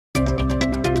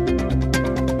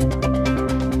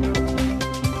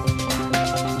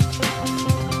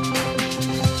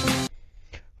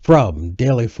From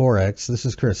DailyForex, this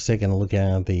is Chris taking a look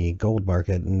at the gold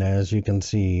market, and as you can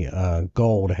see,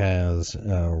 gold has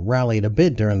rallied a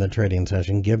bit during the trading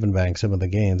session, giving back some of the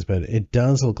gains, but it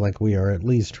does look like we are at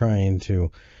least trying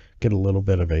to get a little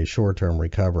bit of a short-term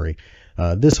recovery.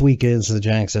 This week is the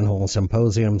Jackson Hole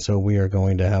Symposium, so we are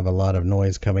going to have a lot of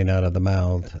noise coming out of the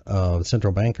mouth of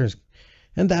central bankers,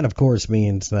 and that of course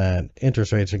means that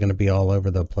interest rates are going to be all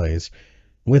over the place.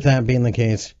 With that being the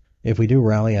case, if we do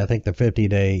rally, I think the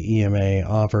 50-day EMA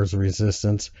offers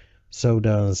resistance. So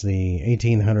does the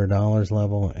 $1,800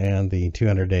 level and the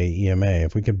 200-day EMA.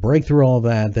 If we could break through all of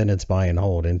that, then it's buy and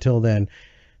hold. Until then,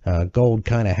 gold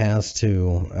kind of has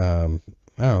to, I don't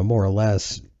know, more or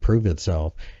less prove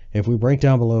itself. If we break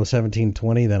down below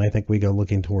 1720, then I think we go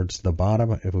looking towards the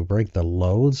bottom. If we break the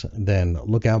lows, then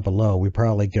look out below. We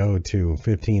probably go to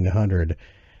 1500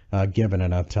 given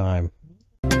enough time.